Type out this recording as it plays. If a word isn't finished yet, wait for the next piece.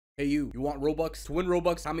Hey you want Robux? To win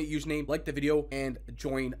Robux, comment username, like the video, and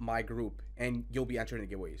join my group, and you'll be entering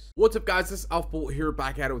the giveaways. What's up guys, this is AlphaBolt here,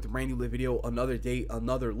 back at it with a brand new lit video. Another day,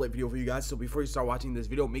 another lit video for you guys. So before you start watching this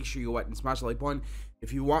video, make sure you go ahead and smash the like button.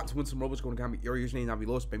 If you want to win some Robux, go and comment your username down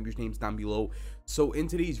below, spam usernames down below. So in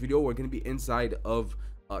today's video, we're going to be inside of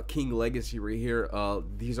King Legacy right here.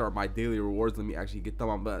 These are my daily rewards. Let me actually get them.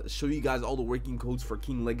 I'm gonna show you guys all the working codes for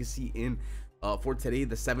King Legacy in for today,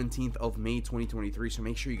 the 17th of May 2023. So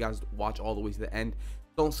make sure you guys watch all the way to the end.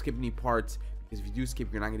 Don't skip any parts, because if you do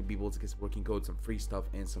skip, you're not going to be able to get some working codes, some free stuff,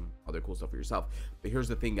 and some other cool stuff for yourself. But here's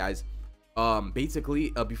the thing, guys.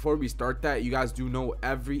 Basically, before we start that, you guys do know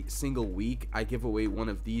every single week I give away one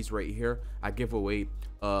of these right here. I give away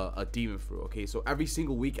a demon fruit. Okay, so every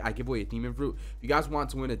single week I give away a demon fruit. If you guys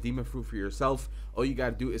want to win a demon fruit for yourself, all you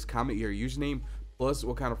got to do is comment your username plus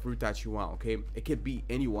what kind of fruit that you want. Okay, it could be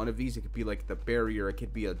any one of these. It could be like the barrier, it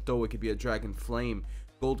could be a dough, it could be a dragon flame,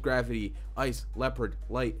 gold gravity, ice, leopard,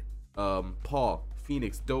 light, paw,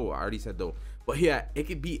 phoenix, dough. I already said dough, but yeah, it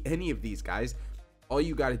could be any of these, guys. All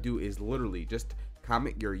you got to do is literally just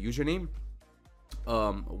comment your username,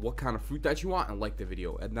 what kind of fruit that you want, and like the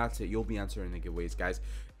video, and that's it. You'll be answering the giveaways, guys.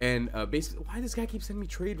 And basically, why this guy keeps sending me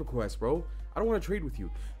trade requests, bro? I don't want to trade with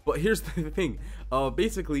you. But here's the thing,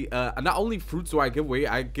 basically, not only fruits do I give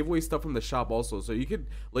away stuff from the shop also. So you could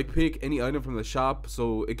like pick any item from the shop.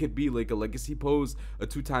 So it could be like a legacy pose, a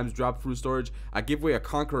 2x drop fruit storage. I give away a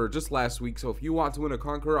conqueror just last week. So if you want to win a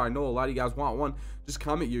conqueror, I know a lot of you guys want one, just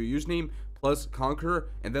comment your username plus conqueror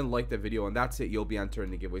and then like the video, and that's it. You'll be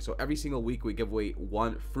entering the giveaway. So every single week we give away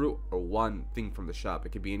one fruit or one thing from the shop.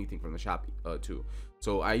 It could be anything from the shop too.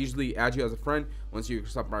 So I usually add you as a friend. Once you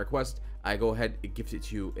accept my request, I go ahead and gift it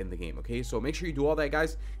to you in the game. Okay, so make sure you do all that,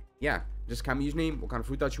 guys. Yeah, just comment username, what kind of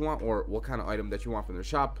fruit that you want, or what kind of item that you want from the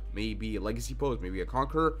shop. Maybe a legacy pose, maybe a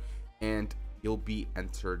conqueror, and you'll be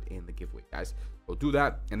entered in the giveaway, guys. So do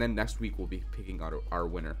that, and then next week we'll be picking out our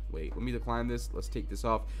winner. Wait, let me decline this. Let's take this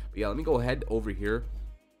off. But yeah, let me go ahead over here.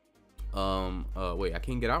 Wait, I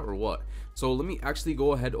can't get out or what? So let me actually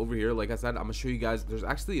go ahead over here. Like I said, I'm gonna show you guys there's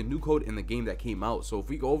actually a new code in the game that came out. So if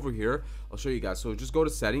we go over here, I'll show you guys. So just go to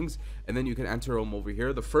settings, and then you can enter them over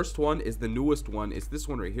here. The first one is the newest one. It's this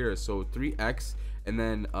one right here. So 3x and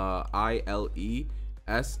then ILESCHA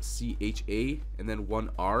and then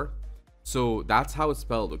 1R. So that's how it's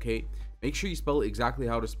spelled. Okay, make sure you spell it exactly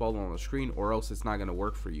how to spell it on the screen, or else it's not gonna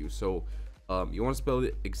work for you. So you want to spell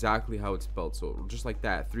it exactly how it's spelled, so just like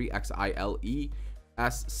that,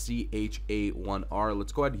 3XILESCHA1R.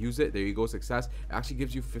 Let's go ahead and use it. There you go, success. It actually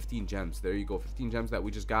gives you 15 gems. There you go, 15 gems that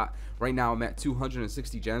we just got. Right now I'm at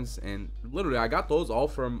 260 gems, and literally I got those all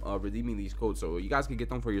from redeeming these codes. So you guys can get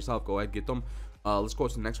them for yourself. Go ahead, get them. Let's go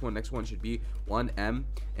to the next one. Next one should be 1M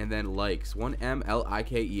and then likes,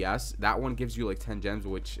 1MLIKES. That one gives you like 10 gems,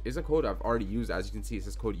 which is a code I've already used. As you can see, it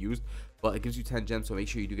says code used, but it gives you 10 gems, so make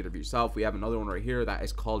sure you do get it for yourself. We have another one right here that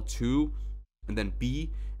is called 2 and then B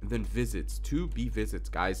and then visits. 2B visits,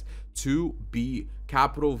 guys. 2B,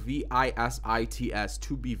 capital VISITS,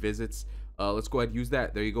 2B visits. Let's go ahead and use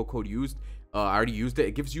that. There you go, code used. I already used it.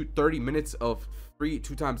 It gives you 30 minutes of free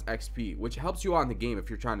 2x XP, which helps you out in the game if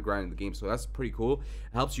you're trying to grind in the game. So that's pretty cool.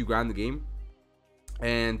 It helps you grind the game,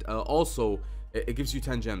 and also it gives you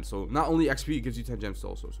 10 gems. So not only XP, it gives you 10 gems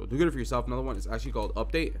also. So do good for yourself. Another one is actually called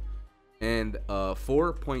update, and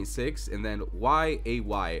 4.6 and then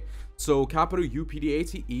YAY. So capital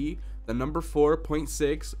UPDATE, the number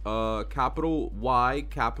 4.6, capital Y,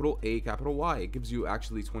 capital A, capital Y. It gives you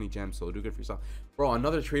actually 20 gems. So do good for yourself. Bro,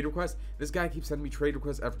 another trade request. This guy keeps sending me trade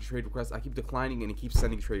requests after trade requests. I keep declining, and he keeps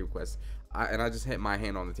sending trade requests. And I just hit my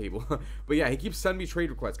hand on the table. But yeah, he keeps sending me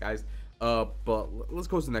trade requests, guys. But let's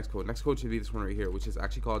go to the next code. Next code should be this one right here, which is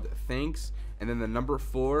actually called thanks and then the number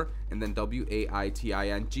 4 and then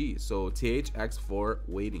WAITING. So THX4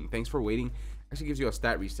 waiting. Thanks for waiting. Actually gives you a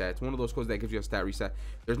stat reset. It's one of those codes that gives you a stat reset.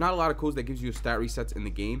 There's not a lot of codes that gives you stat resets in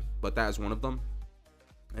the game, but that is one of them.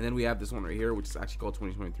 And then we have this one right here, which is actually called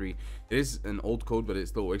 2023. It is an old code, but it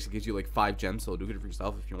still works. It gives you like 5 gems, so do good for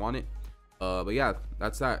yourself if you want it. But yeah,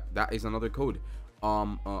 that's that. That is another code.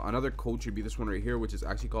 Another code should be this one right here, which is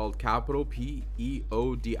actually called capital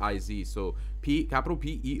PEODIZ. So capital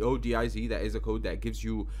PEODIZ. That is a code that gives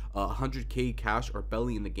you 100k cash or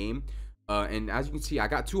belly in the game. And as you can see, I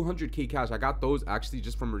got 200k cash. I got those actually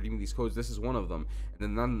just from redeeming these codes. This is one of them.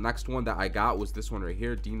 And then the next one that I got was this one right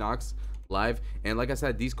here, Denox Live. And like I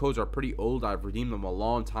said, these codes are pretty old. I've redeemed them a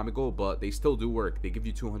long time ago, but they still do work. They give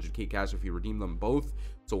you 200k cash if you redeem them both.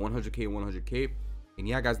 So 100k, 100k. And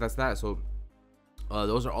yeah, guys, that's that. So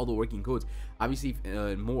Those are all the working codes. Obviously,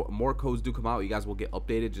 if more codes do come out, you guys will get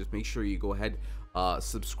updated. Just make sure you go ahead,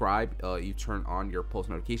 subscribe, you turn on your post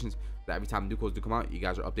notifications, that every time new codes do come out, you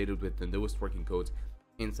guys are updated with the newest working codes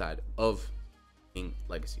inside of King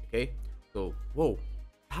Legacy. Okay, so whoa,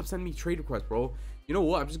 stop sending me trade requests, bro. You know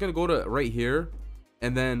what, I'm just gonna go to right here,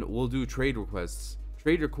 and then we'll do trade requests.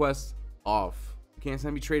 Trade requests off. You can't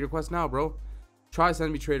send me trade requests now, bro. Try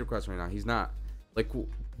sending me trade requests right now. He's not. Like,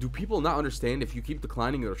 do people not understand if you keep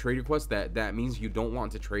declining their trade requests that means you don't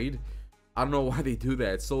want to trade? I don't know why they do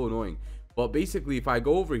that. It's so annoying. But basically, if I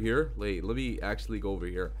go over here, let me actually go over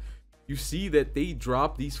here. You see that they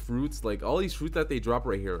drop these fruits, like all these fruits that they drop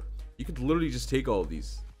right here. You could literally just take all of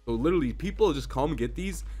these. So literally, people just come get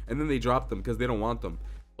these and then they drop them because they don't want them.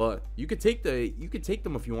 But you could take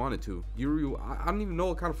them if you wanted to. I don't even know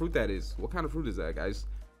what kind of fruit that is. What kind of fruit is that, guys?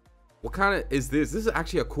 What kind of is this? This is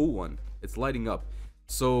actually a cool one. It's lighting up.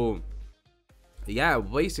 So yeah,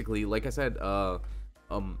 basically, like I said,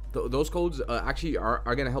 those codes actually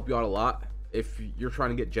are gonna help you out a lot. If you're trying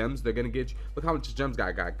to get gems, they're gonna get you. Look how much gems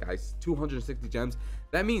I got, guys. 260 gems.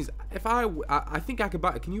 That means if I think I could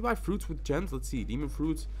buy. Can you buy fruits with gems? Let's see. Demon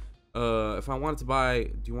fruits. If I wanted to buy,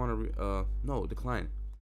 do you want to no, decline.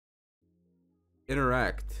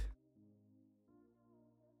 Interact.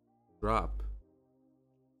 Drop.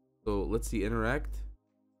 So let's see, interact.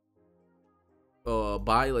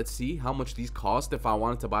 Buy. Let's see how much these cost if I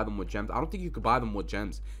wanted to buy them with gems. I don't think you could buy them with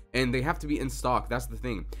gems, and they have to be in stock. That's the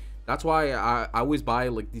thing. That's why I always buy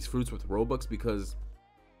like these fruits with Robux, because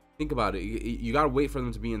think about it, you gotta wait for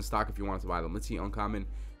them to be in stock if you want to buy them. Let's see, uncommon.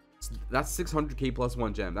 That's 600k plus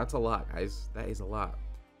 1 gem. That's a lot, guys. That is a lot.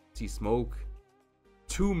 Let's see, smoke.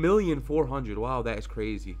 2,400,000. Wow, that is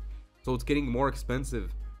crazy. So it's getting more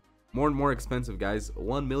expensive. More and more expensive, guys.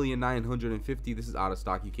 1,950,000. This is out of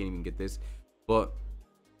stock. You can't even get this. But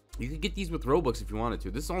you could get these with Robux if you wanted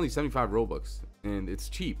to. This is only 75 Robux, and it's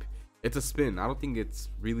cheap. It's a spin. I don't think it's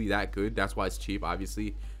really that good. That's why it's cheap,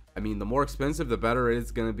 obviously. I mean, the more expensive, the better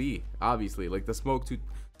it's gonna be, obviously. Like the smoke,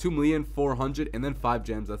 2,400,000, and then 5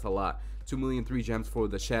 gems. That's a lot. 2,000,003 gems for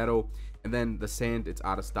the shadow, and then the sand. It's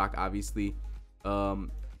out of stock, obviously.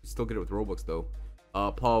 Still get it with Robux though.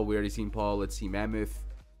 Paul, we already seen Paul. Let's see, mammoth.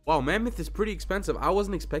 Wow, mammoth is pretty expensive. I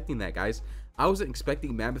wasn't expecting that, guys. I wasn't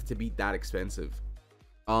expecting mammoth to be that expensive.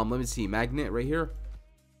 Let me see, magnet right here.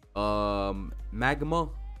 Magma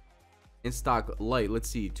in stock, light. Let's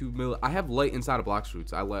see, 2 mil. I have light inside of Blox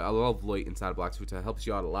Fruits. I love light inside of Blox Fruits. It helps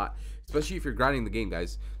you out a lot, especially if you're grinding the game,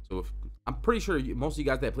 guys. So I'm pretty sure most of you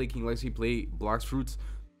guys that play King Legacy play Blox Fruits.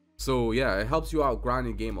 So yeah, it helps you out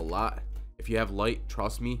grinding the game a lot if you have light,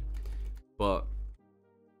 trust me. But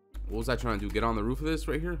what was I trying to do? Get on the roof of this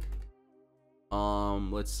right here.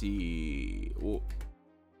 Let's see. Whoa.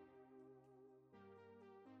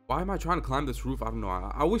 Why am I trying to climb this roof? I don't know.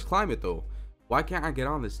 I always climb it though. Why can't I get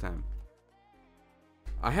on this time?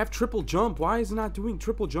 I have triple jump. Why is it not doing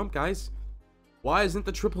triple jump, guys? Why isn't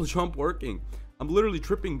the triple jump working? I'm literally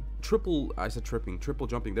tripping. Triple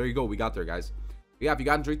jumping. There you go. We got there, guys. But yeah, if you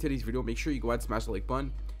guys enjoyed today's video, make sure you go ahead and smash the like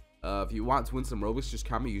button. If you want to win some Robux, just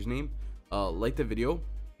comment your username, like the video,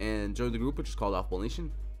 and join the group, which is called AlphaBolt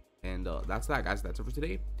Nation. And that's that, guys. That's it for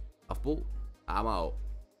today. AlphaBolt, I'm out.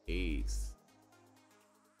 Peace.